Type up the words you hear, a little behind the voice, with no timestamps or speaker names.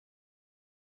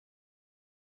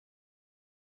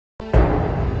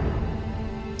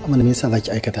kuma me yasa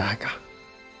zaki aikata haka?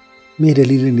 Me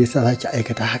dalilin da yasa zaki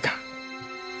aikata haka?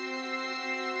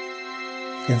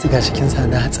 Yanzu gashi kin sa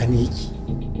na tsane ki.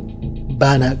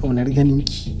 Ba na kaunar ganin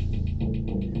ki.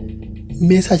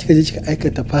 Me yasa kika je kika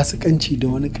aikata fasikanci da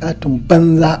wani katon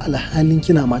banza alhalin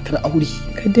kina matar aure?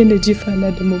 Ka daina jifa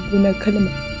na da mummunar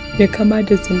kalma ya kama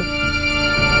da zina.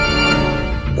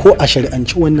 Ko a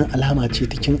shari'anci wannan alama ce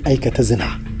ta kin aikata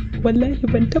zina? Wallahi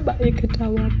ban taba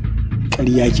aikatawa ba.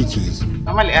 Ƙarya kike yi.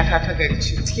 Amal yata ta gari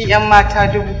ce cikin 'yan mata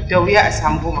dubu da wuya a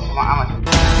samu 10 kamar Amal.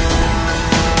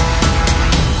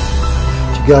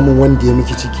 Ki ga mun wanda ya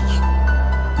miki ciki.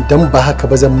 Idan ba haka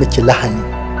ba zan miki lahani.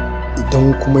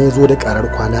 Idan kuma ya zo da ƙarar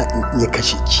kwana in iya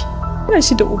kashe ki. Ba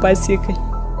shi da uba sai kai.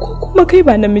 Ko kuma kai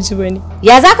ba namiji bane.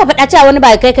 Ya za ka faɗa cewa wani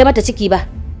ba kai mata ciki ba?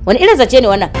 Wani irin zace ne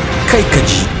wannan? Kai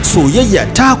kaji soyayya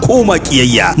ta koma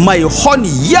kiyayya, my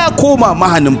honey ya koma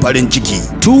mahanin farin ciki.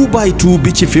 2x2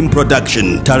 Bichi Film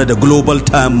Production tare da Global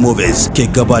Time Movies ke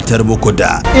gabatar muku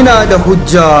da ina da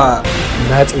hujja.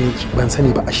 Na tsani ki ban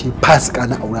sani ba, ashe fasika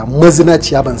na aura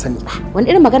mazinaciya ban sani ba. Wani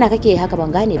irin magana kake haka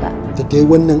ban gane ba. Da dai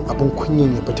wannan abun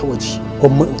kunyan ya fita waje,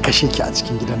 gwamma in kashe ki a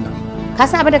cikin gidan nan. Ka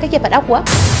san abin da kake faɗa kuwa?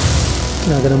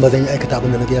 Ina ganin ba zan yi aikata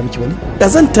abin da na gaya miki bane.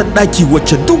 Ƙazantar ɗaki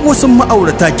wacce duk wasu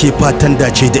ma'aurata ke fatan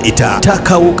dace da ita ta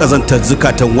kawo ƙazantar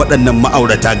zukatan waɗannan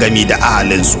ma'aurata game da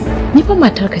ahalinsu. Ni fa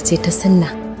matarka ce ta sanna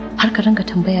har ka ranka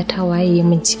tambaya ta waye ya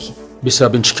min ciki. Bisa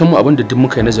bincikenmu abin da duk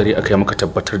muka yi nazari aka yi maka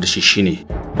tabbatar da shi shine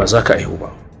ba za ka aihu ba.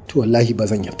 To wallahi ba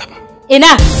zan yarda ba.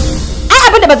 Ina? Ai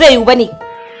abin da ba zai yiwu bane.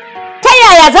 Ta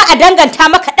yaya za a danganta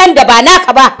maka ɗan da ba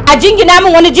naka ba a jingina min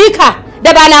wani jika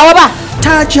da ba nawa ba?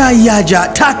 Ta ja ya ja,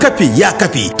 ta kafe ya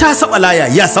kafe, ta saba laya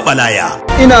ya saba laya.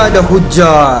 Ina da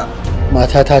hujja.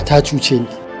 Matata ta cuce ni.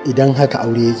 Idan haka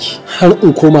aure yake har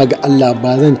in koma ga Allah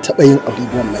ba zan taɓa yin aure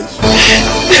ba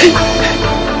wallahi.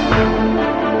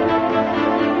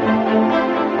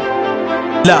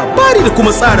 Labari da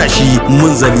kuma tsara shi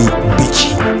Munzali Bichi.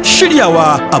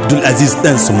 Shiryawa Abdulaziz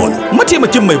Dan Small.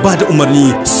 Mataimakin mai bada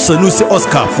umarni Sanusi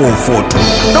Oscar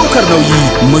 442. Daukar nauyi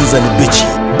Munzali Bichi.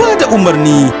 Bada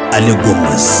umarni Ali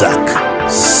Gomazak.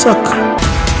 Saka.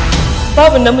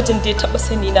 Babu namijin da ya taba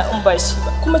sani na in ba shi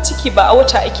ba. Kuma ciki ba a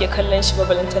wata ake kallon shi ba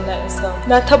balantana in samu.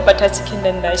 Na tabbata cikin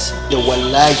nan nashi. Ya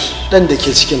wallahi dan da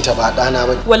ke cikin ta ba dana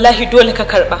bane. Wallahi dole ka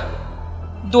karba.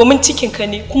 Domin cikinka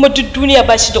ne kuma duk duniya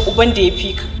ba shi da uban da ya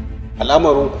fi ka.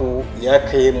 Al'amarinku ya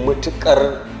kai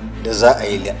matukar da za a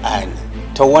yi la'ani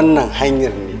ta wannan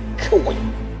hanyar ne kawai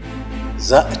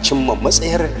za a cimma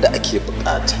matsayar da ake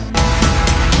bukata.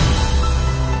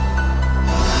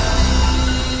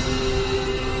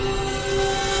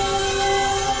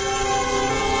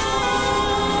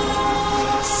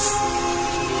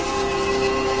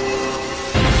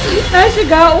 Na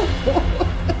shiga uku.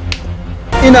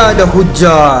 Ina da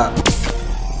hujja.